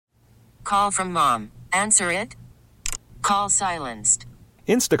Call from mom. Answer it. Call silenced.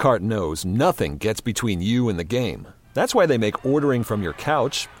 Instacart knows nothing gets between you and the game. That's why they make ordering from your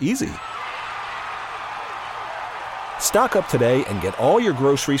couch easy. Stock up today and get all your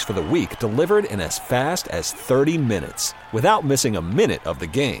groceries for the week delivered in as fast as 30 minutes without missing a minute of the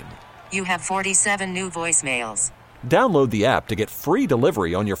game. You have 47 new voicemails. Download the app to get free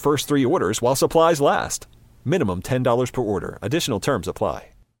delivery on your first 3 orders while supplies last. Minimum $10 per order. Additional terms apply.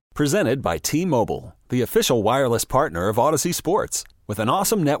 Presented by T-Mobile, the official wireless partner of Odyssey Sports. With an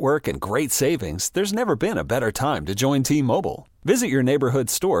awesome network and great savings, there's never been a better time to join T-Mobile. Visit your neighborhood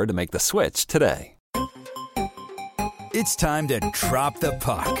store to make the switch today. It's time to drop the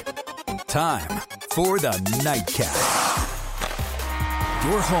puck. Time for the Nightcap.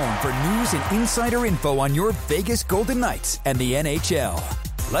 Your home for news and insider info on your Vegas Golden Knights and the NHL.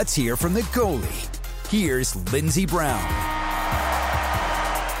 Let's hear from the goalie. Here's Lindsey Brown.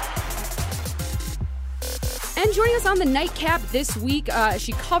 And joining us on the Nightcap this week,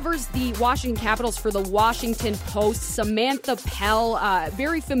 she covers the Washington Capitals for the Washington Post, Samantha Pell,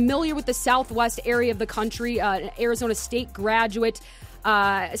 very familiar with the southwest area of the country, an Arizona State graduate.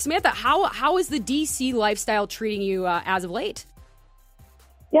 Samantha, how is the D.C. lifestyle treating you as of late?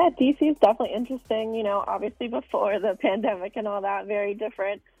 Yeah, D.C. is definitely interesting. You know, obviously before the pandemic and all that, very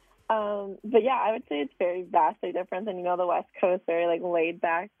different. But yeah, I would say it's very vastly different than, the West Coast, very like laid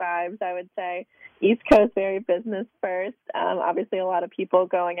back vibes, I would say. East Coast, very business first. Obviously a lot of people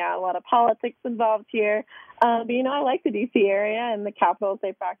going out, a lot of politics involved here. But, I like the D.C. area, and the Capitals,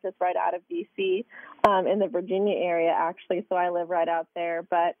 they practice right out of D.C. In the Virginia area, actually. So I live right out there.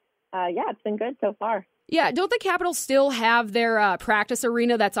 But, yeah, it's been good so far. Yeah, don't the Capitals still have their practice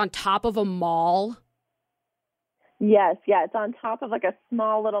arena that's on top of a mall? Yes, yeah, it's on top of like a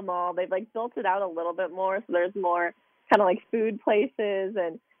small little mall. They've like built it out a little bit more, so there's more kind of like food places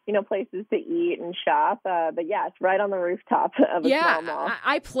and places to eat and shop. But yeah, it's right on the rooftop of a small mall. Yeah,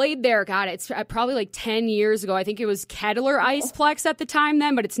 I played there. God, it's probably like 10 years ago. I think it was Kettler Iceplex at the time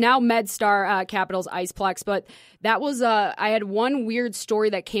then, but it's now MedStar Capitals Iceplex. But that was I had one weird story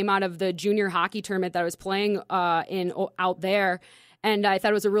that came out of the junior hockey tournament that I was playing out there. And I thought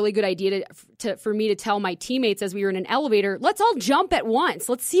it was a really good idea for me to tell my teammates as we were in an elevator, let's all jump at once.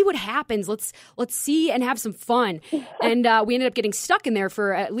 Let's see what happens. Let's see and have some fun. And we ended up getting stuck in there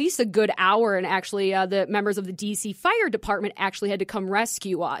for at least a good hour. And actually, the members of the DC Fire Department actually had to come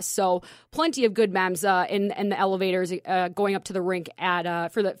rescue us. So plenty of good memes in the elevators going up to the rink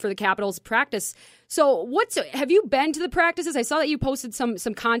for the Capitals practice. So have you been to the practices? I saw that you posted some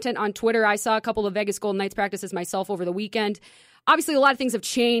content on Twitter. I saw a couple of Vegas Golden Knights practices myself over the weekend. Obviously, a lot of things have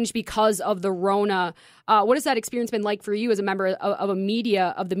changed because of the Rona. What has that experience been like for you as a member of the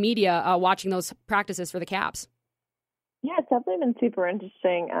media watching those practices for the Caps? Yeah, it's definitely been super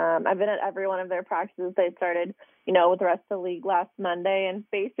interesting. I've been at every one of their practices. They started, with the rest of the league last Monday, and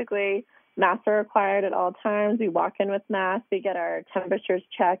basically masks are required at all times. We walk in with masks. We get our temperatures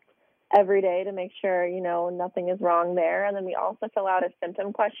checked every day to make sure, nothing is wrong there. And then we also fill out a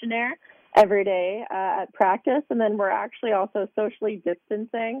symptom questionnaire every day at practice. And then we're actually also socially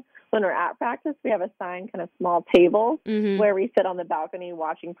distancing when we're at practice. We have assigned kind of small tables where we sit on the balcony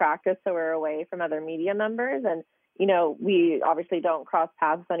watching practice, so we're away from other media members. And, we obviously don't cross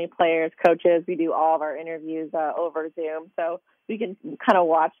paths with any players, coaches. We do all of our interviews over Zoom. So we can kind of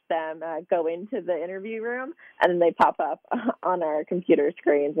watch them go into the interview room, and then they pop up on our computer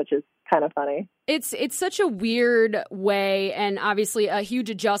screens, which is kind of funny. It's such a weird way, and obviously a huge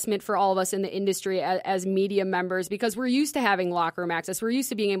adjustment for all of us in the industry as media members, because we're used to having locker room access. We're used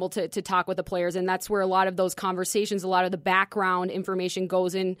to being able to talk with the players, and that's where a lot of those conversations, a lot of the background information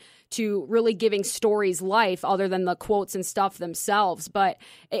goes into really giving stories life other than the quotes and stuff themselves. But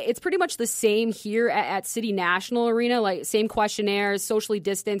it's pretty much the same here at City National Arena, like same questionnaires, socially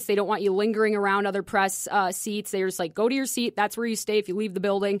distanced. They don't want you lingering around other press seats. They're just like, go to your seat. That's where you stay. If you leave the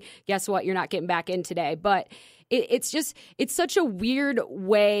building, guess what? You're not getting back in today. But it's such a weird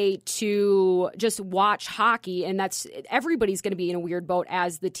way to just watch hockey, and that's everybody's going to be in a weird boat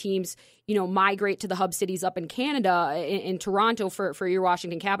as the teams migrate to the hub cities up in Canada, in Toronto for your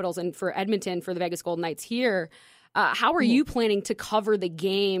Washington Capitals, and for Edmonton for the Vegas Golden Knights here. How are you planning to cover the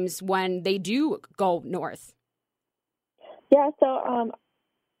games when they do go north? Yeah, so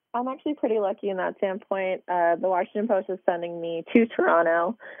I'm actually pretty lucky in that standpoint. The Washington Post is sending me to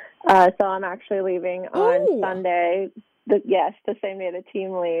Toronto. So I'm actually leaving on Sunday. The same day the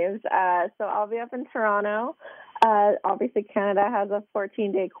team leaves. So I'll be up in Toronto. Obviously, Canada has a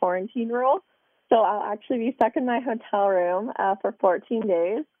 14-day quarantine rule. So I'll actually be stuck in my hotel room for 14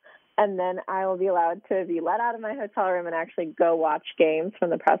 days. And then I will be allowed to be let out of my hotel room and actually go watch games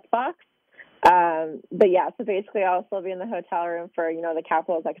from the press box. But yeah, so basically I'll still be in the hotel room for, the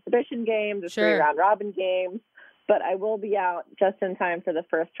Capitals exhibition games, the Sure. 3 round robin games, but I will be out just in time for the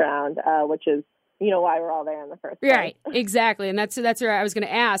first round, which is, why we're all there in the first place. Right, exactly. And that's where I was going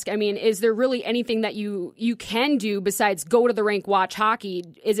to ask. I mean, is there really anything that you can do besides go to the rink, watch hockey?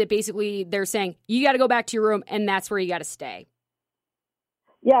 Is it basically they're saying, you got to go back to your room and that's where you got to stay?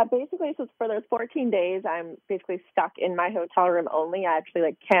 Yeah, basically, so for those 14 days, I'm basically stuck in my hotel room only. I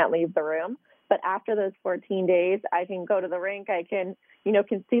actually can't leave the room. But after those 14 days, I can go to the rink. I can,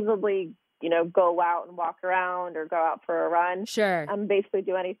 conceivably, go out and walk around or go out for a run. Sure. Basically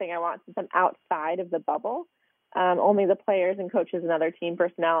do anything I want since I'm outside of the bubble. Only the players and coaches and other team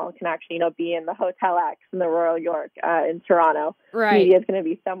personnel can actually, be in the Hotel X in the Royal York in Toronto. Right. Media is going to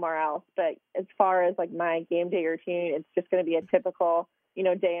be somewhere else. But as far as my game day routine, it's just going to be a typical,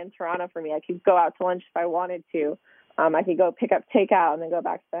 day in Toronto for me. I could go out to lunch if I wanted to. I could go pick up takeout and then go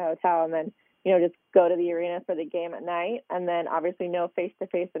back to the hotel and then, just go to the arena for the game at night. And then obviously no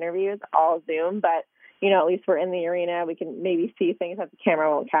face-to-face interviews, all Zoom. But, at least we're in the arena. We can maybe see things that the camera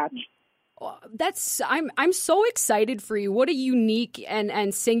won't catch. I'm so excited for you. What a unique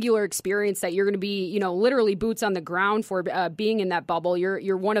and singular experience that you're going to be, literally boots on the ground for being in that bubble.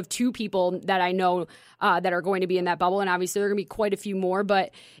 You're one of 2 people that I know that are going to be in that bubble, and obviously there are going to be quite a few more.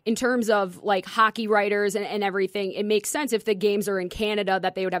 But in terms of hockey writers and everything, it makes sense if the games are in Canada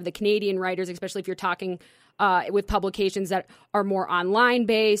that they would have the Canadian writers, especially if you're talking with publications that are more online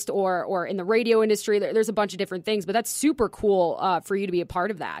based or in the radio industry. There's a bunch of different things, but that's super cool for you to be a part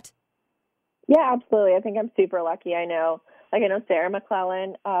of that. Yeah, absolutely. I think I'm super lucky. I know Sarah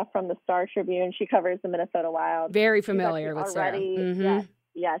McClellan from the Star Tribune. She covers the Minnesota Wild. Very familiar with Sarah. Mm-hmm.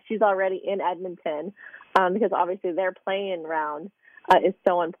 Yeah, she's already in Edmonton because obviously their play-in round is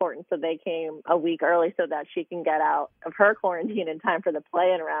so important. So they came a week early so that she can get out of her quarantine in time for the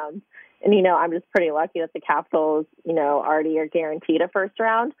play-in rounds. And, I'm just pretty lucky that the Capitals, already are guaranteed a first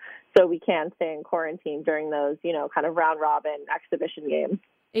round. So we can stay in quarantine during those, kind of round-robin exhibition games.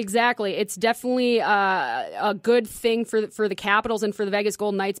 Exactly. It's definitely a good thing for the Capitals and for the Vegas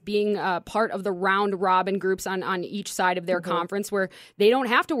Golden Knights being part of the round-robin groups on each side of their conference where they don't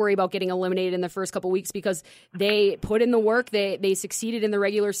have to worry about getting eliminated in the first couple weeks because they put in the work, they succeeded in the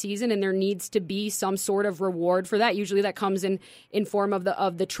regular season, and there needs to be some sort of reward for that. Usually that comes in form of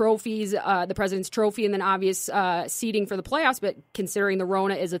the trophies, the President's Trophy, and then obvious seeding for the playoffs, but considering the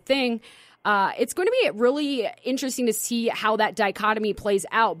Rona is a thing, it's going to be really interesting to see how that dichotomy plays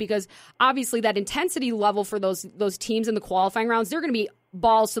out because obviously that intensity level for those teams in the qualifying rounds, they're going to be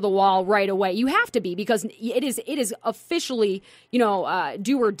balls to the wall right away. You have to be because it is officially,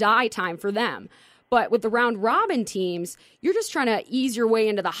 do or die time for them. But with the round robin teams, you're just trying to ease your way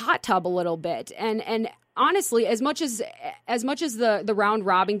into the hot tub a little bit. And honestly, as much as the round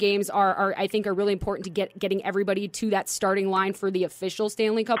robin games are I think are really important to getting everybody to that starting line for the official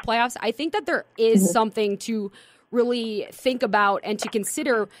Stanley Cup playoffs, I think that there is something to really think about and to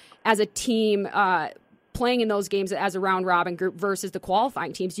consider as a team playing in those games as a round robin group versus the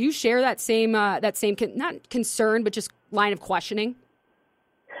qualifying teams. Do you share that same not concern but just line of questioning?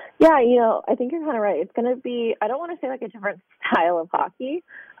 Yeah, I think you're kind of right. It's going to be, I don't want to say a different style of hockey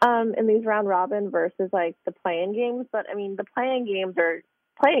in these round robin versus the play-in games. But, I mean, the play-in games are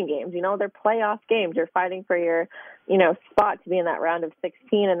play-in games, they're playoff games. You're fighting for your, spot to be in that round of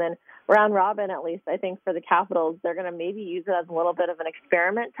 16. And then round robin, at least I think for the Capitals, they're going to maybe use it as a little bit of an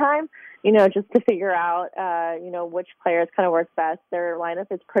experiment time, just to figure out, which players kind of work best. Their lineup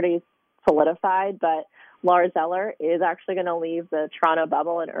is pretty solidified, but Lars Eller is actually going to leave the Toronto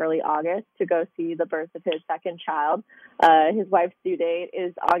bubble in early August to go see the birth of his second child. His wife's due date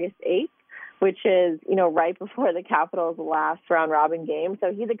is August 8th, which is, right before the Capitals' last round-robin game.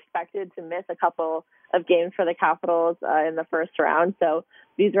 So he's expected to miss a couple of games for the Capitals in the first round. So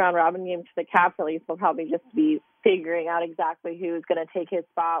these round-robin games for the Caps, at least, will probably just be figuring out exactly who's going to take his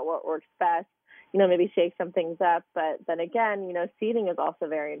spot, what works best, maybe shake some things up. But then again, seeding is also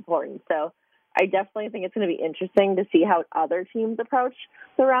very important. So I definitely think it's going to be interesting to see how other teams approach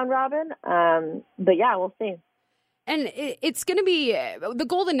the round robin. But yeah, we'll see. And it's going to be the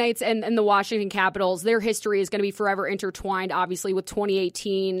Golden Knights and the Washington Capitals. Their history is going to be forever intertwined, obviously, with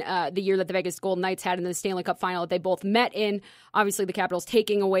 2018, the year that the Vegas Golden Knights had in the Stanley Cup final that they both met in. Obviously, the Capitals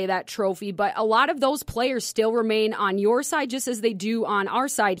taking away that trophy. But a lot of those players still remain on your side, just as they do on our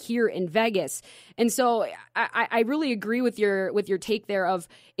side here in Vegas. And so I really agree with your take there of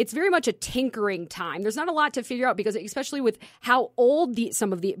it's very much a tinkering time. There's not a lot to figure out because especially with how old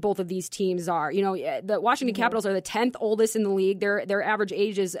both of these teams are. The Washington Capitals are the 10th oldest in the league. Their average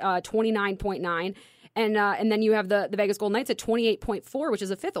age is 29.9. And then you have the Vegas Golden Knights at 28.4, which is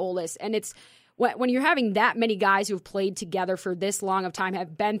the fifth oldest. And it's when you're having that many guys who have played together for this long of time,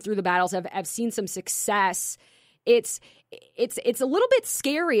 have been through the battles, have seen some success, it's a little bit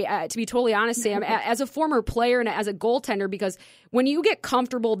scary, to be totally honest, Sam, as a former player and as a goaltender, because when you get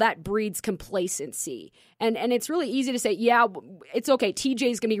comfortable, that breeds complacency. And it's really easy to say, yeah, it's okay.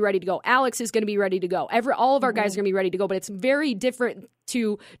 TJ's going to be ready to go. Alex is going to be ready to go. All of our guys are going to be ready to go. But it's very different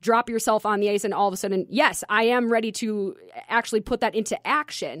to drop yourself on the ice and all of a sudden, yes, I am ready to actually put that into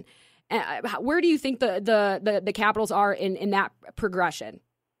action. Where do you think the Capitals are in that progression?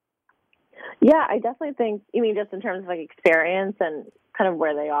 Yeah, I definitely think, you mean just in terms of like experience and kind of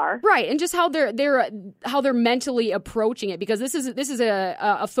where they are, right? And just how they're mentally approaching it, because this is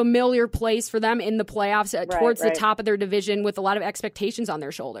a familiar place for them in the playoffs, towards the top of their division, with a lot of expectations on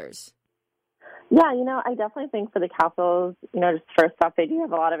their shoulders. Yeah, I definitely think for the Capitals, just first off, they do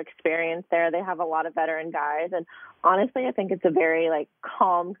have a lot of experience there. They have a lot of veteran guys. And honestly, I think it's a very,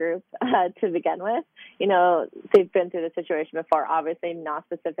 calm group to begin with. They've been through the situation before, obviously not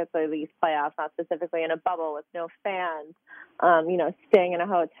specifically these playoffs, not specifically in a bubble with no fans, staying in a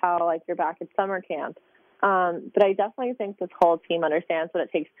hotel like you're back at summer camp. But I definitely think this whole team understands what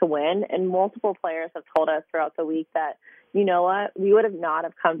it takes to win. And multiple players have told us throughout the week that, you know what, we would have not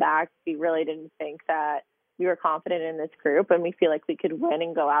have come back if we really didn't think that we were confident in this group and we feel like we could win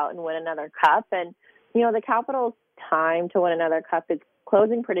and go out and win another cup. And, the Capitals' time to win another cup is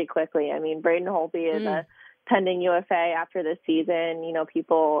closing pretty quickly. I mean, Braden Holtby is a pending UFA after this season.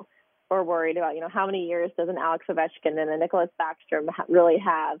 People are worried about, how many years does an Alex Ovechkin and a Nicholas Backstrom really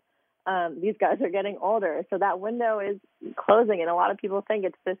have? These guys are getting older, so that window is closing, and a lot of people think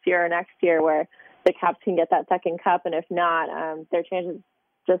it's this year or next year where the Caps can get that second cup, and if not, their chances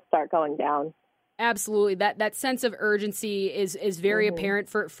just start going down. Absolutely. That sense of urgency is very apparent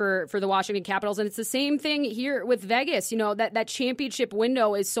for the Washington Capitals. And it's the same thing here with Vegas. That championship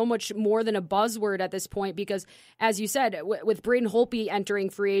window is so much more than a buzzword at this point, because, as you said, with Braden Holtby entering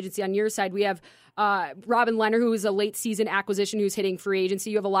free agency on your side, we have Robin Lehner, who is a late season acquisition, who's hitting free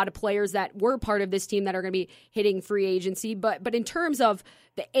agency. You have a lot of players that were part of this team that are going to be hitting free agency. But in terms of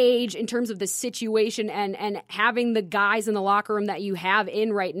the age, in terms of the situation, and having the guys in the locker room that you have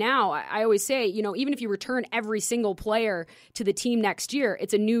in right now, I always say, even if you return every single player to the team next year,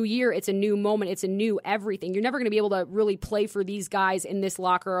 it's a new year, it's a new moment, it's a new everything. You're never going to be able to really play for these guys in this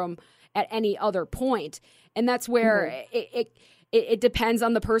locker room at any other point. And that's where it depends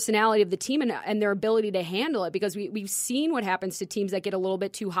on the personality of the team and their ability to handle it, because we've seen what happens to teams that get a little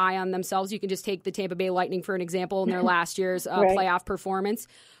bit too high on themselves. You can just take the Tampa Bay Lightning for an example in their last year's playoff performance.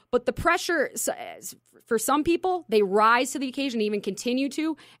 But the pressure, for some people, they rise to the occasion, even continue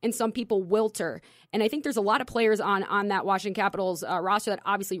to, and some people wilter. And I think there's a lot of players on that Washington Capitals roster that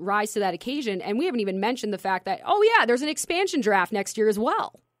obviously rise to that occasion. And we haven't even mentioned the fact that, there's an expansion draft next year as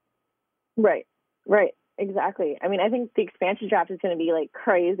well. Right. Exactly. I mean, I think the expansion draft is going to be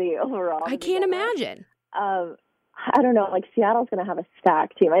crazy overall. I can't imagine. I don't know, Seattle's going to have a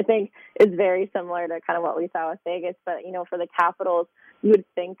stacked team. I think it's very similar to kind of what we saw with Vegas. But, for the Capitals, you would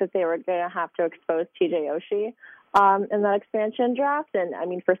think that they were going to have to expose TJ Oshie in that expansion draft. And, I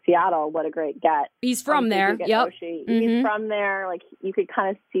mean, for Seattle, what a great get. He's from there. Yep. He's from there. You could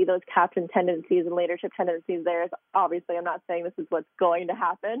kind of see those captain tendencies and leadership tendencies there. Obviously, I'm not saying this is what's going to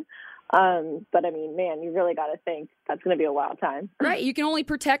happen. But, I mean, man, you really got to think that's going to be a wild time. Right. You can only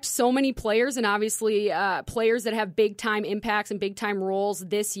protect so many players, and obviously players that have big-time impacts and big-time roles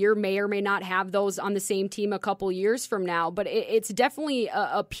this year may or may not have those on the same team a couple years from now. But it's definitely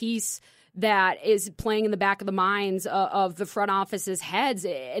a piece that is playing in the back of the minds of the front office's heads,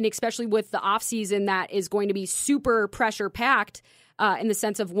 and especially with the offseason that is going to be super pressure-packed. In the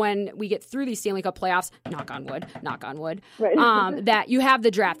sense of when we get through these Stanley Cup playoffs, knock on wood, right. That you have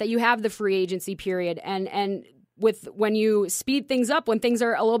the draft, that you have the free agency period, and when you speed things up, when things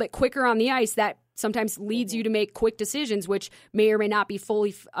are a little bit quicker on the ice, that sometimes leads you to make quick decisions, which may or may not be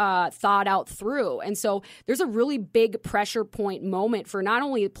fully thought out through. And so there's a really big pressure point moment for not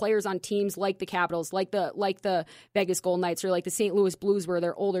only players on teams like the Capitals, like the Vegas Golden Knights, or like the St. Louis Blues, where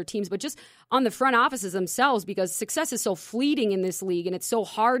they're older teams, but just on the front offices themselves, because success is so fleeting in this league, and it's so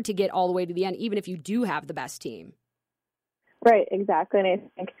hard to get all the way to the end, even if you do have the best team. Right, exactly. And I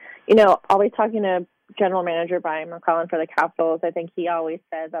think, always talking to General Manager Brian McClellan for the Capitals, I think he always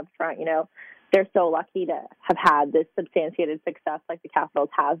says up front, they're so lucky to have had this substantiated success like the Capitals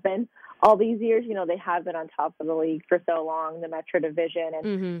have been all these years. They have been on top of the league for so long, the Metro Division,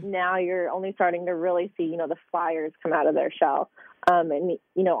 and now you're only starting to really see, the Flyers come out of their shell. And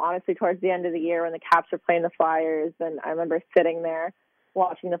honestly, towards the end of the year when the Caps were playing the Flyers, and I remember sitting there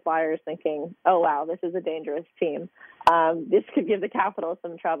watching the Flyers thinking, oh, wow, this is a dangerous team. This could give the Capitals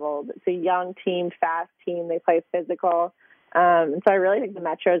some trouble. It's a young team, fast team. They play physical. And so I really think the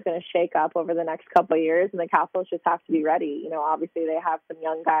Metro is going to shake up over the next couple of years, and the Capitals just have to be ready. Obviously they have some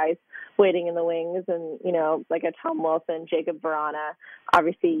young guys waiting in the wings, and, like a Tom Wilson, Jacob Verana.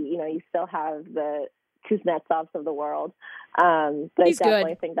 Obviously, you still have the Kuznetsovs of the world. But I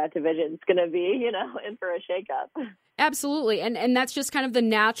definitely think that division is going to be, in for a shakeup. Absolutely. And that's just kind of the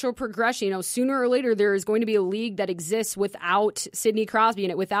natural progression. Sooner or later, there is going to be a league that exists without Sidney Crosby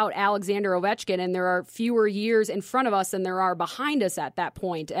in it, without Alexander Ovechkin. And there are fewer years in front of us than there are behind us at that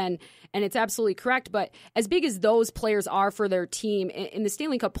point. And it's absolutely correct. But as big as those players are for their team in the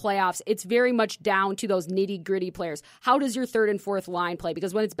Stanley Cup playoffs, it's very much down to those nitty gritty players. How does your third and fourth line play?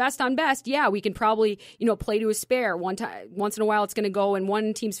 Because when it's best on best, yeah, we can probably, play to a spare. Once in a while, it's going to go in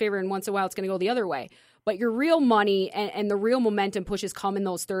one team's favor, and once in a while, it's going to go the other way. But your real money and the real momentum pushes come in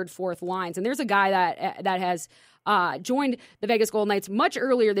those third, fourth lines. And there's a guy that has joined the Vegas Golden Knights much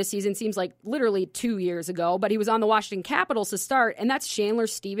earlier this season, seems like literally 2 years ago, but he was on the Washington Capitals to start, and that's Chandler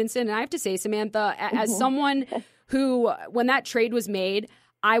Stevenson. And I have to say, Samantha, as someone who, when that trade was made,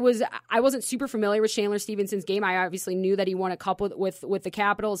 I wasn't super familiar with Chandler Stevenson's game. I obviously knew that he won a cup with the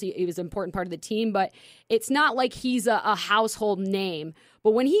Capitals. He was an important part of the team, but it's not like he's a household name.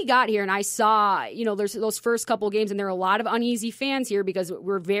 But when he got here and I saw, there's those first couple of games, and there are a lot of uneasy fans here because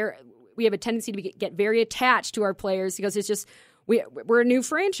we have a tendency to get very attached to our players because it's just we're a new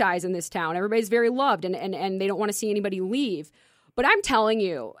franchise in this town. Everybody's very loved, and they don't want to see anybody leave. But I'm telling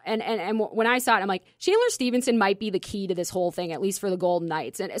you, and when I saw it, I'm like, Chandler Stevenson might be the key to this whole thing, at least for the Golden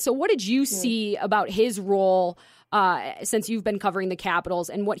Knights. And so what did you see about his role since you've been covering the Capitals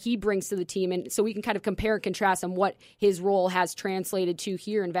and what he brings to the team? And so we can kind of compare and contrast on what his role has translated to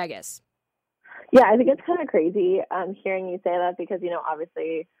here in Vegas. Yeah, I think it's kind of crazy hearing you say that because,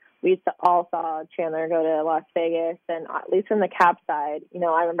 obviously we all saw Chandler go to Las Vegas, and at least from the Cap side,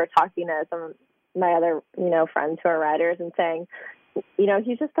 I remember talking to some of my other, friends who are writers and saying,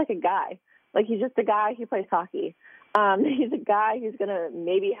 he's just like a guy. Like, he's just a guy who plays hockey. He's a guy who's going to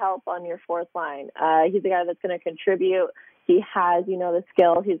maybe help on your fourth line. He's a guy that's going to contribute. He has, the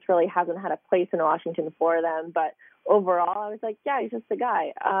skill. He really hasn't had a place in Washington for them. But overall, I was like, yeah, he's just a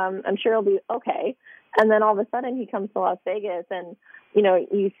guy. I'm sure he'll be okay. And then all of a sudden he comes to Las Vegas and,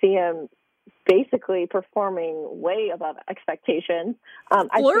 you see him basically performing way above expectations. I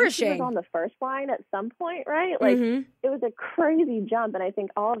think he was on the first line at some point, right? Like, It was a crazy jump, and I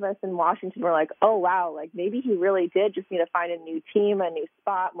think all of us in Washington were like, oh, wow, like maybe he really did just need to find a new team, a new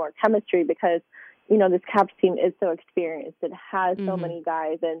spot, more chemistry, because, this Caps team is so experienced. It has so many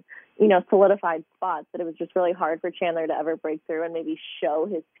guys and, solidified spots that it was just really hard for Chandler to ever break through and maybe show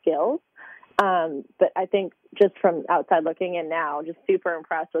his skills. But I think just from outside looking in now, just super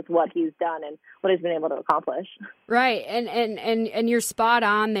impressed with what he's done and what he's been able to accomplish. Right. And you're spot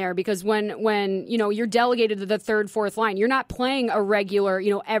on there because when you're delegated to the third, fourth line, you're not playing a regular,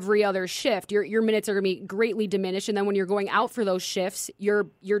 every other shift. Your minutes are going to be greatly diminished. And then when you're going out for those shifts, your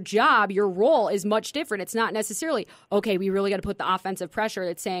job, your role is much different. It's not necessarily, okay, we really got to put the offensive pressure.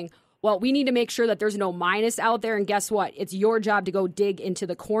 It's saying, well, we need to make sure that there's no minus out there. And guess what? It's your job to go dig into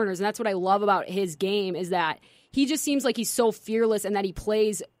the corners. And that's what I love about his game is that he just seems like he's so fearless and that he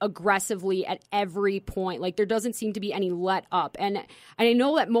plays aggressively at every point. Like there doesn't seem to be any let up. And I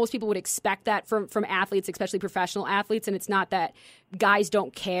know that most people would expect that from athletes, especially professional athletes. And it's not that guys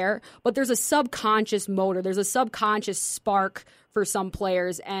don't care, but there's a subconscious motor. There's a subconscious spark for some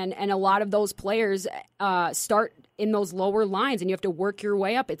players. And a lot of those players start in those lower lines and you have to work your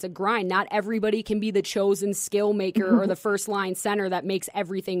way up. It's a grind. Not everybody can be the chosen skill maker or the first line center that makes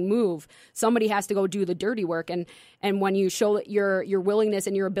everything move. Somebody has to go do the dirty work. And when you show your willingness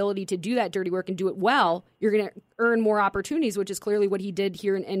and your ability to do that dirty work and do it well, you're going to earn more opportunities, which is clearly what he did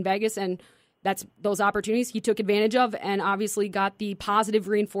here in Vegas. And that's those opportunities he took advantage of and obviously got the positive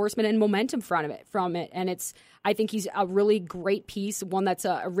reinforcement and momentum from it. And I think he's a really great piece, one that's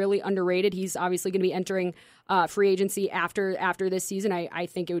a really underrated. He's obviously going to be entering free agency after this season. I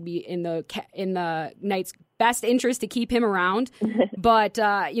think it would be in the Knights' best interest to keep him around. But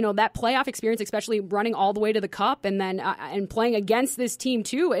that playoff experience, especially running all the way to the Cup and then and playing against this team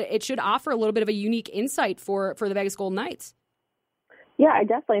too, it should offer a little bit of a unique insight for the Vegas Golden Knights. Yeah, I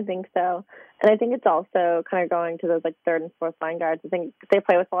definitely think so. And I think it's also kind of going to those like third and fourth line guards. I think they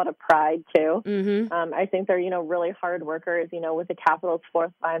play with a lot of pride too. I think they're, really hard workers. With the Capitals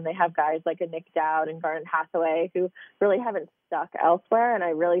fourth line, they have guys like a Nick Dowd and Garnet Hathaway who really haven't stuck elsewhere. And I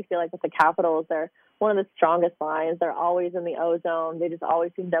really feel like with the Capitals, they're one of the strongest lines. They're always in the O-zone. They just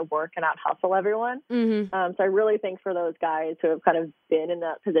always seem to work and out-hustle everyone. So I really think for those guys who have kind of been in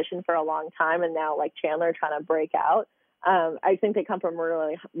that position for a long time and now like Chandler trying to break out, I think they come from a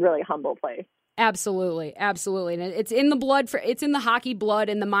really, really humble place. Absolutely. And it's in the blood it's in the hockey blood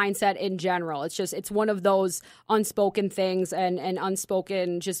and the mindset in general. It's one of those unspoken things and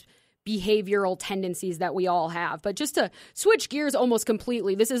unspoken just behavioral tendencies that we all have. But just to switch gears almost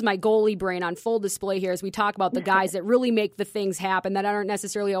completely, this is my goalie brain on full display here as we talk about the guys that really make the things happen that aren't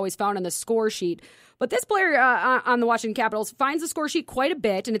necessarily always found on the score sheet. But this player on the Washington Capitals finds the score sheet quite a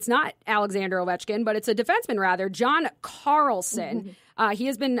bit, and it's not Alexander Ovechkin, but it's a defenseman rather, John Carlson. He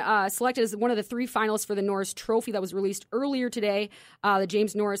has been selected as one of the 3 finalists for the Norris Trophy that was released earlier today. The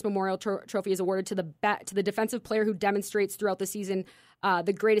James Norris Memorial Trophy is awarded to the defensive player who demonstrates throughout the season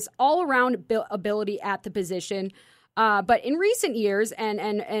the greatest all-around ability at the position. But in recent years,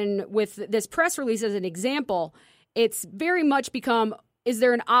 and with this press release as an example, it's very much become, is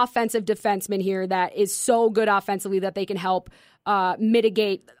there an offensive defenseman here that is so good offensively that they can help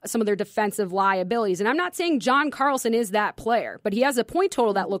mitigate some of their defensive liabilities? And I'm not saying John Carlson is that player, but he has a point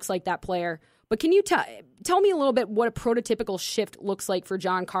total that looks like that player. But can you tell me a little bit what a prototypical shift looks like for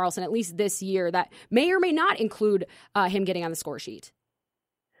John Carlson, at least this year, that may or may not include him getting on the score sheet?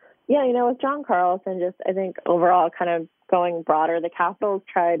 Yeah, with John Carlson, just I think overall kind of going broader, the Capitals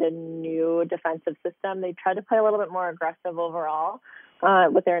tried a new defensive system. They tried to play a little bit more aggressive overall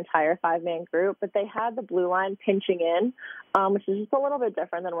with their entire 5-man group, but they had the blue line pinching in, which is just a little bit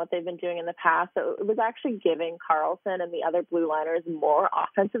different than what they've been doing in the past. So it was actually giving Carlson and the other blue liners more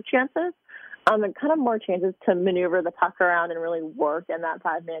offensive chances. And kind of more chances to maneuver the puck around and really work in that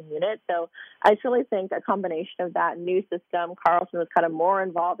 5-man unit. So I just really think a combination of that new system, Carlson was kind of more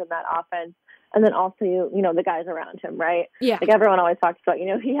involved in that offense. And then also, the guys around him, right? Yeah. Like everyone always talks about,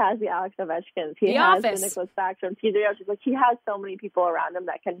 he has the Alex Ovechkins. He has the Nicholas Backstrom. Like he has so many people around him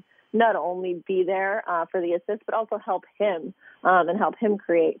that can not only be there for the assist, but also help him and help him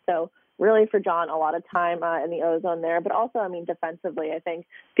create. So really for John, a lot of time in the O-zone there. But also, defensively, I think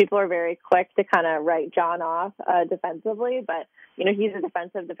people are very quick to kind of write John off defensively. But, he's a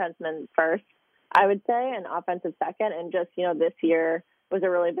defensive defenseman first, I would say, and offensive second. And just, this year was a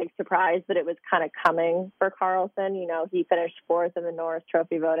really big surprise that it was kind of coming for Carlson. He finished 4th in the Norris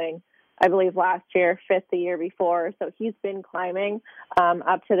Trophy voting, I believe, last year, 5th the year before. So he's been climbing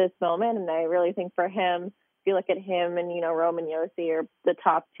up to this moment. And I really think for him, if you look at him and, Roman Josi are the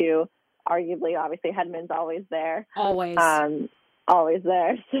top 2, arguably, obviously, Hedman's always there. Always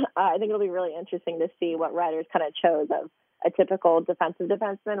there. So, I think it'll be really interesting to see what writers kind of chose of a typical defensive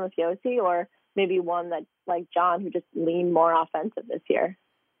defenseman with Josi, or maybe one that, like John, who just leaned more offensive this year.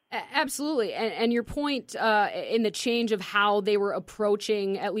 Absolutely. And your point in the change of how they were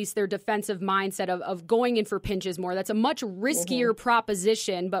approaching at least their defensive mindset of going in for pinches more, that's a much riskier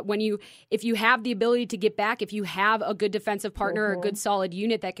proposition. But if you have the ability to get back, if you have a good defensive partner or a good solid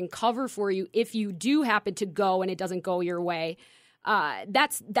unit that can cover for you, if you do happen to go and it doesn't go your way,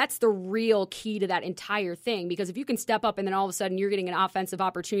 that's the real key to that entire thing. Because if you can step up and then all of a sudden you're getting an offensive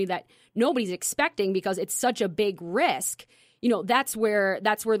opportunity that nobody's expecting because it's such a big risk, that's where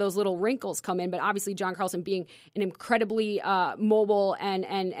those little wrinkles come in. But obviously, John Carlson being an incredibly mobile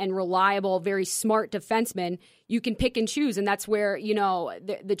and reliable, very smart defenseman, you can pick and choose. And that's where,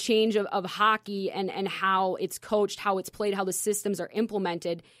 the change of hockey and how it's coached, how it's played, how the systems are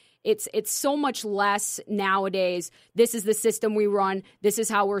implemented. It's so much less nowadays. This is the system we run. This is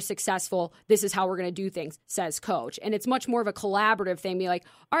how we're successful. This is how we're going to do things, says coach. And it's much more of a collaborative thing. Be like,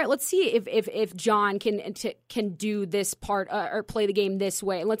 all right, let's see if John can do this part or play the game this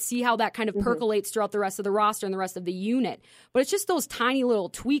way. And let's see how that kind of percolates throughout the rest of the roster and the rest of the unit. But it's just those tiny little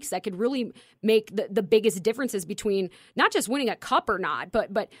tweaks that could really make the biggest differences between not just winning a cup or not,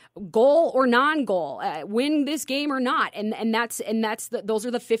 but goal or non-goal, win this game or not. And those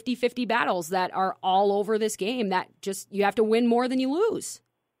are the 50-50 battles that are all over this game that just you have to win more than you lose.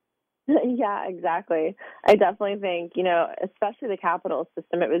 Yeah, exactly. I definitely think, especially the Capitals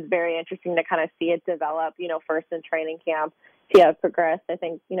system, it was very interesting to kind of see it develop, first in training camp, see how it progressed. I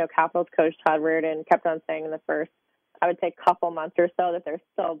think, Capitals coach Todd Reardon kept on saying in the first, I would say, couple months or so that they're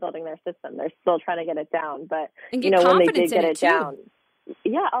still building their system. They're still trying to get it down. But, when they did get it down.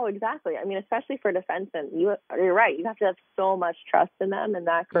 Yeah, exactly. Especially for defensemen, you're right. You have to have so much trust in them in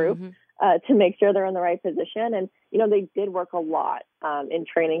that group. to make sure they're in the right position. And, they did work a lot in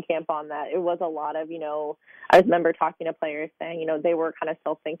training camp on that. It was a lot of, I remember talking to players saying, they were kind of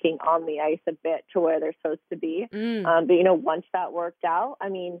still thinking on the ice a bit to where they're supposed to be. But, once that worked out, I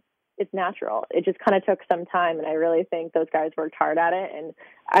mean, it's natural. It just kind of took some time. And I really think those guys worked hard at it. And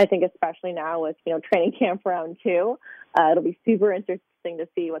I think especially now with, training camp round 2, it'll be super interesting to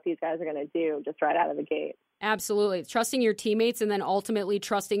see what these guys are going to do just right out of the gate. Absolutely. Trusting your teammates and then ultimately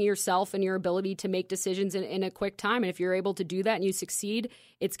trusting yourself and your ability to make decisions in a quick time. And if you're able to do that and you succeed,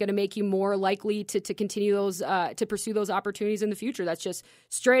 it's going to make you more likely to continue those, to pursue those opportunities in the future. That's just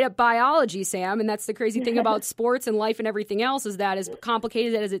straight up biology, Sam. And that's the crazy thing about sports and life and everything else is that as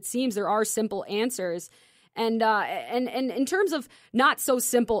complicated as it seems, there are simple answers. And in terms of not so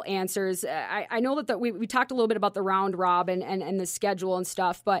simple answers, I know that we talked a little bit about the round robin and the schedule and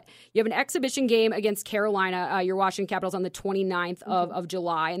stuff, but you have an exhibition game against Carolina, your Washington Capitals, on the 29th of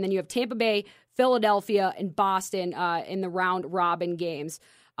July, and then you have Tampa Bay, Philadelphia, and Boston in the round robin games.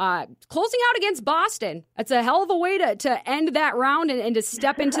 Closing out against Boston, that's a hell of a way to end that round and to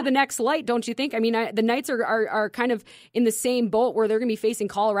step into the next light, don't you think? I mean, the Knights are kind of in the same boat where they're going to be facing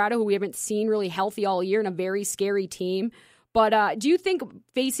Colorado, who we haven't seen really healthy all year, and a very scary team. But do you think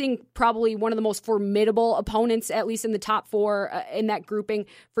facing probably one of the most formidable opponents, at least in the top 4 in that grouping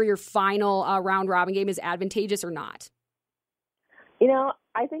for your final round robin game, is advantageous or not?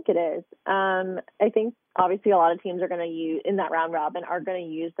 I think it is. I think obviously a lot of teams are going to use in that round robin are going to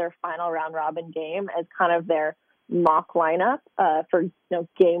use their final round robin game as kind of their mock lineup for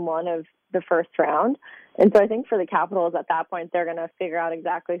game 1 of the first round. And so I think for the Capitals at that point, they're going to figure out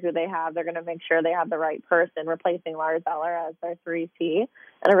exactly who they have. They're going to make sure they have the right person replacing Lars Eller as their 3C,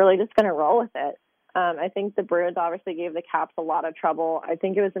 and are really just going to roll with it. I think the Bruins obviously gave the Caps a lot of trouble. I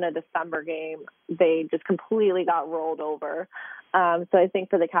think it was in a December game. They just completely got rolled over. So I think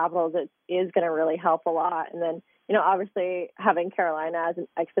for the Capitals, it is going to really help a lot. And then, obviously having Carolina as an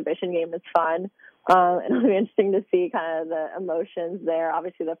exhibition game is fun. And it'll be interesting to see kind of the emotions there.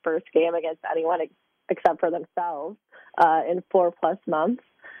 Obviously the first game against anyone except for themselves in 4+ months.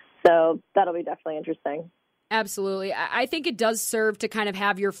 So that'll be definitely interesting. Absolutely. I think it does serve to kind of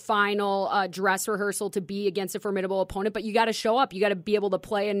have your final dress rehearsal to be against a formidable opponent, but you got to show up. You got to be able to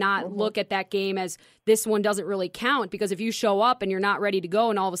play and not look at that game as this one doesn't really count, because if you show up and you're not ready to go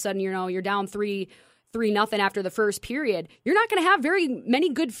and all of a sudden, you're down 3-0 after the first period, you're not going to have very many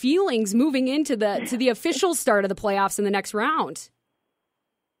good feelings moving into the official start of the playoffs in the next round.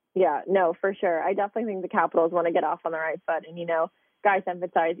 Yeah, no, for sure. I definitely think the Capitals want to get off on the right foot. And, guys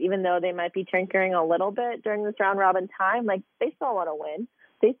emphasize, even though they might be tinkering a little bit during this round robin time, like they still want to win.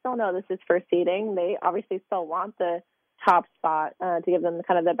 They still know this is for seeding. They obviously still want the top spot to give them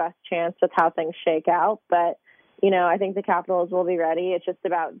kind of the best chance with how things shake out. But, I think the Capitals will be ready. It's just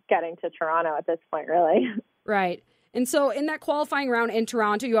about getting to Toronto at this point, really. Right. And so in that qualifying round in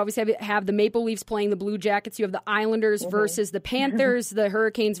Toronto, you obviously have the Maple Leafs playing the Blue Jackets. You have the Islanders versus the Panthers, the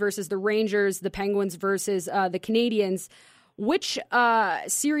Hurricanes versus the Rangers, the Penguins versus the Canadiens. Which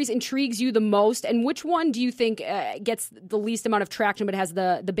series intrigues you the most, and which one do you think gets the least amount of traction but has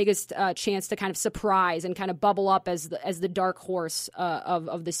the biggest chance to kind of surprise and kind of bubble up as the dark horse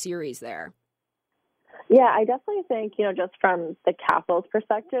of the series there? Yeah, I definitely think, just from the Capitals'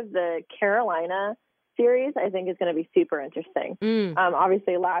 perspective, the Carolina series, I think, is going to be super interesting.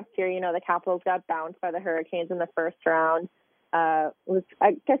 Obviously, last year, the Capitals got bounced by the Hurricanes in the first round. Was,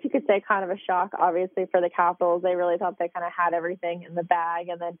 I guess you could say, kind of a shock, obviously, for the Capitals. They really thought they kind of had everything in the bag.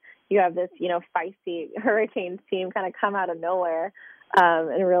 And then you have this, feisty Hurricanes team kind of come out of nowhere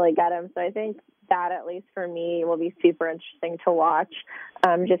and really get them. So I think that, at least for me, will be super interesting to watch,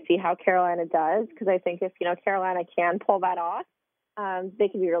 just see how Carolina does. Because I think if, Carolina can pull that off, they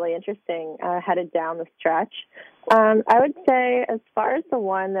can be really interesting headed down the stretch. I would say, as far as the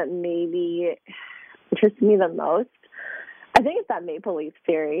one that maybe interests me the most, I think it's that Maple Leaf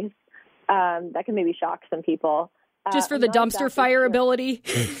series. That can maybe shock some people. Just for the dumpster fire ability?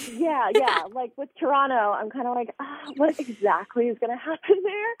 Yeah. Like with Toronto, I'm kind of like, what exactly is going to happen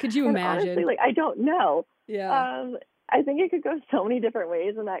there? Could you imagine? Honestly, I don't know. Yeah. I think it could go so many different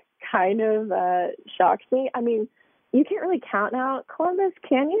ways, and that kind of shocks me. I mean, you can't really count out Columbus,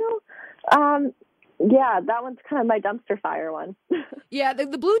 can you? Yeah, that one's kind of my dumpster fire one. Yeah,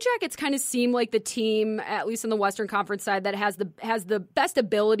 the Blue Jackets kind of seem like the team, at least on the Western Conference side, that has the best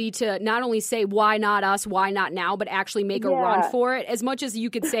ability to not only say, why not us, why not now, but actually make a run for it. As much as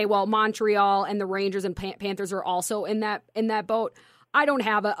you could say, well, Montreal and the Rangers and Panthers are also in that boat. I don't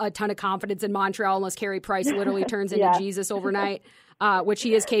have a ton of confidence in Montreal unless Carey Price literally turns into Jesus overnight. which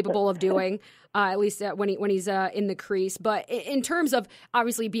he is capable of doing. At least when he's in the crease. But in terms of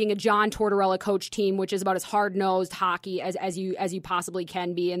obviously being a John Tortorella coach team, which is about as hard-nosed hockey as you possibly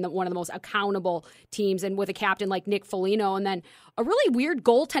can be, and one of the most accountable teams, and with a captain like Nick Foligno, and then a really weird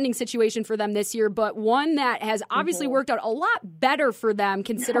goaltending situation for them this year, but one that has obviously worked out a lot better for them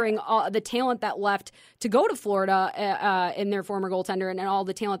considering the talent that left to go to Florida in their former goaltender and all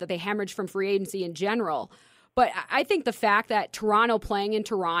the talent that they hemorrhaged from free agency in general. But I think the fact that Toronto playing in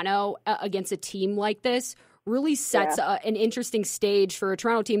Toronto against a team like this really sets an interesting stage for a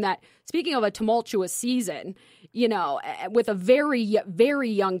Toronto team that, speaking of a tumultuous season, with a very, very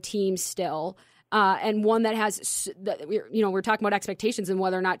young team still, and one that has, we're talking about expectations and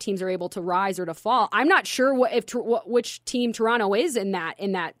whether or not teams are able to rise or to fall. I'm not sure which team Toronto is in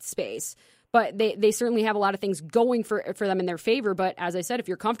that space. But they certainly have a lot of things going for them in their favor. But as I said, if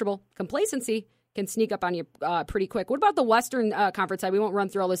you're comfortable, complacency can sneak up on you pretty quick. What about the Western Conference side? We won't run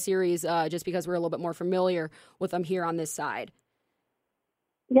through all the series just because we're a little bit more familiar with them here on this side.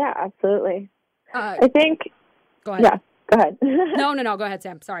 Yeah, absolutely. I think... Go ahead. Yeah, go ahead. No, go ahead,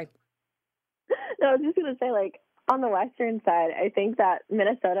 Sam. Sorry. No, I was just going to say, on the Western side, I think that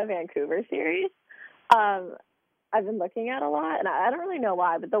Minnesota-Vancouver series, I've been looking at a lot, and I don't really know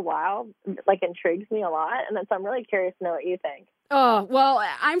why, but the Wild, intrigues me a lot, and so I'm really curious to know what you think. Oh, well,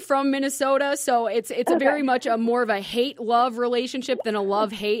 I'm from Minnesota, so it's a very much more of a hate-love relationship than a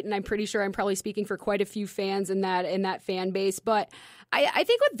love-hate, and I'm pretty sure I'm probably speaking for quite a few fans in that fan base. But I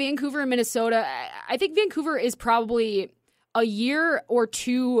think with Vancouver and Minnesota, I think Vancouver is probably a year or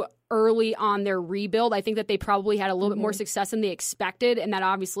two early on their rebuild. I think that they probably had a little bit more success than they expected, and that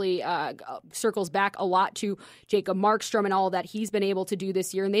obviously circles back a lot to Jacob Markstrom and all that he's been able to do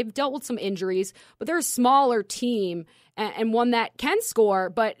this year. And they've dealt with some injuries, but they're a smaller team and one that can score.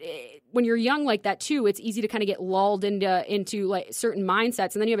 But when you're young like that too, it's easy to kind of get lulled into like certain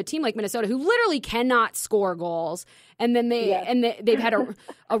mindsets. And then you have a team like Minnesota who literally cannot score goals. And then they've had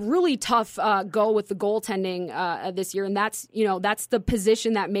a really tough go with the goaltending this year, and that's the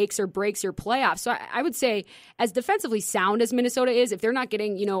position that makes or breaks your playoffs. So I would say, as defensively sound as Minnesota is, if they're not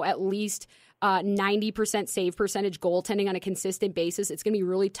getting at least 90% save percentage goaltending on a consistent basis, it's going to be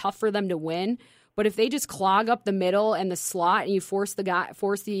really tough for them to win. But if they just clog up the middle and the slot, and you force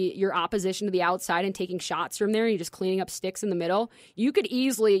your opposition to the outside and taking shots from there, and you're just cleaning up sticks in the middle, you could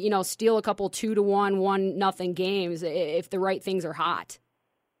easily, steal a couple 2-1, 1-0 games if the right things are hot.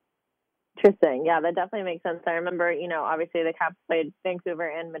 Interesting. Yeah, that definitely makes sense. I remember, obviously the Caps played Vancouver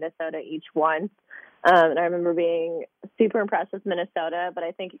and Minnesota each once. And I remember being super impressed with Minnesota, but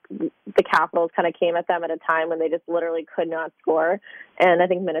I think the Capitals kind of came at them at a time when they just literally could not score. And I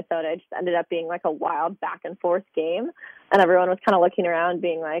think Minnesota just ended up being like a wild back and forth game. And everyone was kind of looking around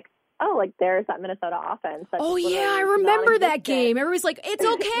being like, oh, there's that Minnesota offense. Oh, yeah, I remember that game. Everybody's like, it's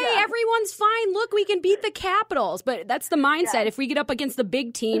okay. Yeah. Everyone's fine. Look, we can beat the Capitals. But that's the mindset. Yeah. If we get up against the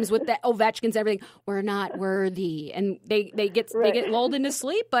big teams with the Ovechkins and everything, we're not worthy. And they get lulled into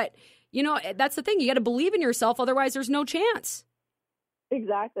sleep. But, that's the thing. You got to believe in yourself. Otherwise, there's no chance.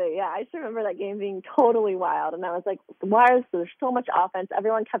 Exactly. Yeah, I just remember that game being totally wild. And I was like, why is there so much offense?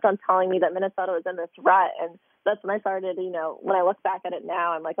 Everyone kept on telling me that Minnesota was in this rut. And that's when I started, when I look back at it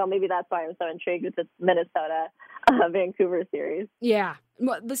now, I'm like, oh, maybe that's why I'm so intrigued with this Minnesota-Vancouver series. Yeah.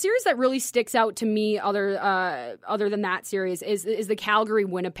 The series that really sticks out to me other than that series is the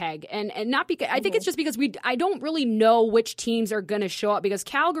Calgary-Winnipeg. And not because I think it's just because I don't really know which teams are going to show up, because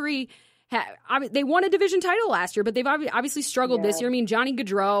Calgary they won a division title last year, but they've obviously struggled this year. I mean, Johnny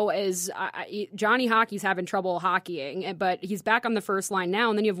Gaudreau is Johnny Hockey's having trouble hockeying, but he's back on the first line now.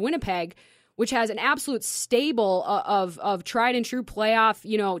 And then you have Winnipeg, which has an absolute stable of tried and true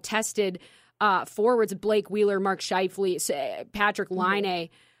playoff, tested forwards: Blake Wheeler, Mark Scheifele, Patrick Laine.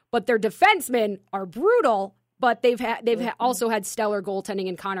 But their defensemen are brutal. But they've also had stellar goaltending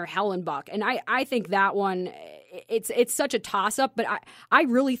in Connor Hellenbuck, and I think that one it's such a toss up. But I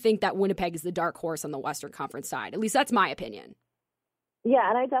really think that Winnipeg is the dark horse on the Western Conference side. At least that's my opinion. Yeah,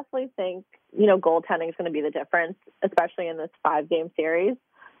 and I definitely think goaltending is going to be the difference, especially in this 5-game series.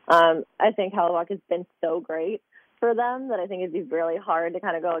 I think Hellenbuck has been so great for them that I think it'd be really hard to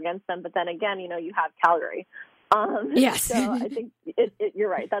kind of go against them. But then again, you have Calgary. Yes. So I think you're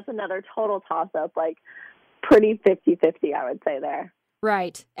right. That's another total toss-up, pretty 50-50, I would say there.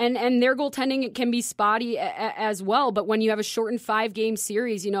 Right. And their goaltending can be spotty as well. But when you have a shortened 5-game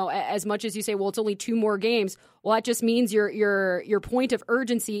series, as much as you say, well, it's only 2 more games, well, that just means your point of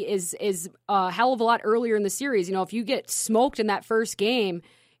urgency is a hell of a lot earlier in the series. If you get smoked in that first game,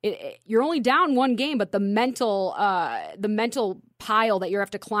 you're only down 1 game, but the mental pile that you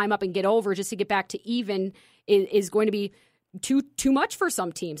have to climb up and get over just to get back to even is going to be too much for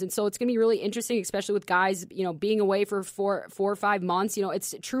some teams. And so it's going to be really interesting, especially with guys, being away for 4 or 5 months.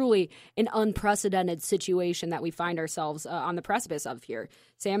 It's truly an unprecedented situation that we find ourselves on the precipice of here,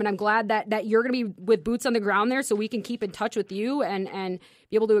 Sam. And I'm glad that you're going to be with boots on the ground there so we can keep in touch with you and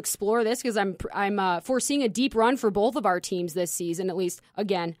be able to explore this, because I'm foreseeing a deep run for both of our teams this season, at least,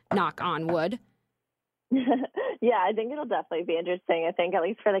 again, knock on wood. Yeah, I think it'll definitely be interesting. I think at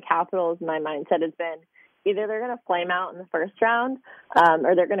least for the Capitals, my mindset has been either they're going to flame out in the first round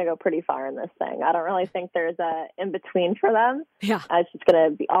or they're going to go pretty far in this thing. I don't really think there's a in-between for them. Yeah. It's just going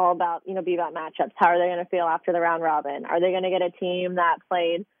to be all about, be about matchups. How are they going to feel after the round robin? Are they going to get a team that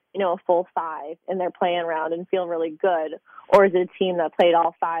played, a full 5 in their play-in round and feel really good? Or is it a team that played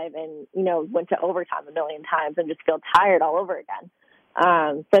all 5 and, went to overtime a million times and just feel tired all over again? So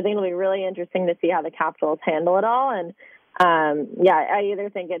I think it'll be really interesting to see how the Capitals handle it all. And, I either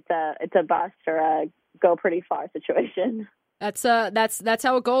think it's a bust or a go pretty far situation. That's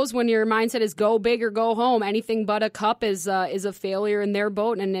how it goes when your mindset is go big or go home. Anything but a cup is a failure in their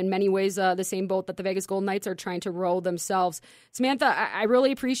boat, and in many ways the same boat that the Vegas Golden Knights are trying to row themselves. Samantha, I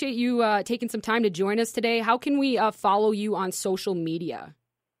really appreciate you taking some time to join us today. How can we follow you on social media?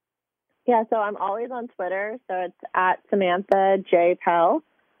 Yeah, so I'm always on Twitter, so it's at Samantha J. Pell.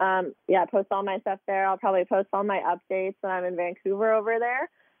 Post all my stuff there. I'll probably post all my updates when I'm in Vancouver over there.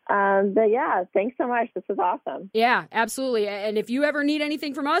 But yeah, thanks so much. This was awesome. Yeah, absolutely. And if you ever need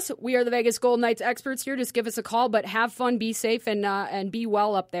anything from us, we are the Vegas Golden Knights experts here. Just give us a call, but have fun, be safe, and be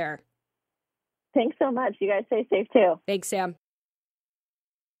well up there. Thanks so much. You guys stay safe too. Thanks, Sam.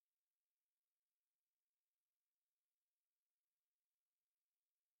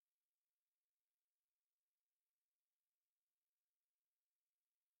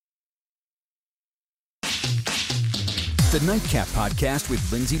 The Nightcap Podcast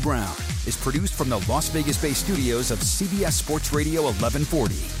with Lindsey Brown is produced from the Las Vegas-based studios of CBS Sports Radio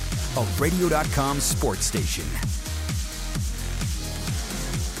 1140, a radio.com sports station.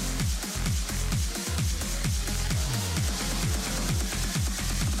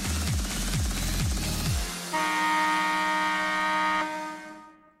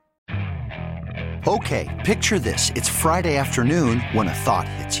 Okay, picture this. It's Friday afternoon when a thought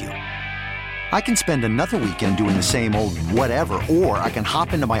hits you. I can spend another weekend doing the same old whatever, or I can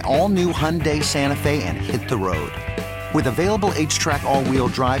hop into my all-new Hyundai Santa Fe and hit the road. With available H-Track all-wheel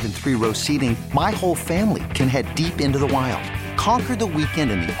drive and 3-row seating, my whole family can head deep into the wild. Conquer the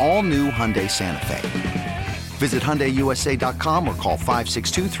weekend in the all-new Hyundai Santa Fe. Visit HyundaiUSA.com or call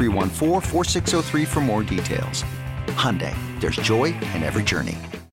 562-314-4603 for more details. Hyundai, there's joy in every journey.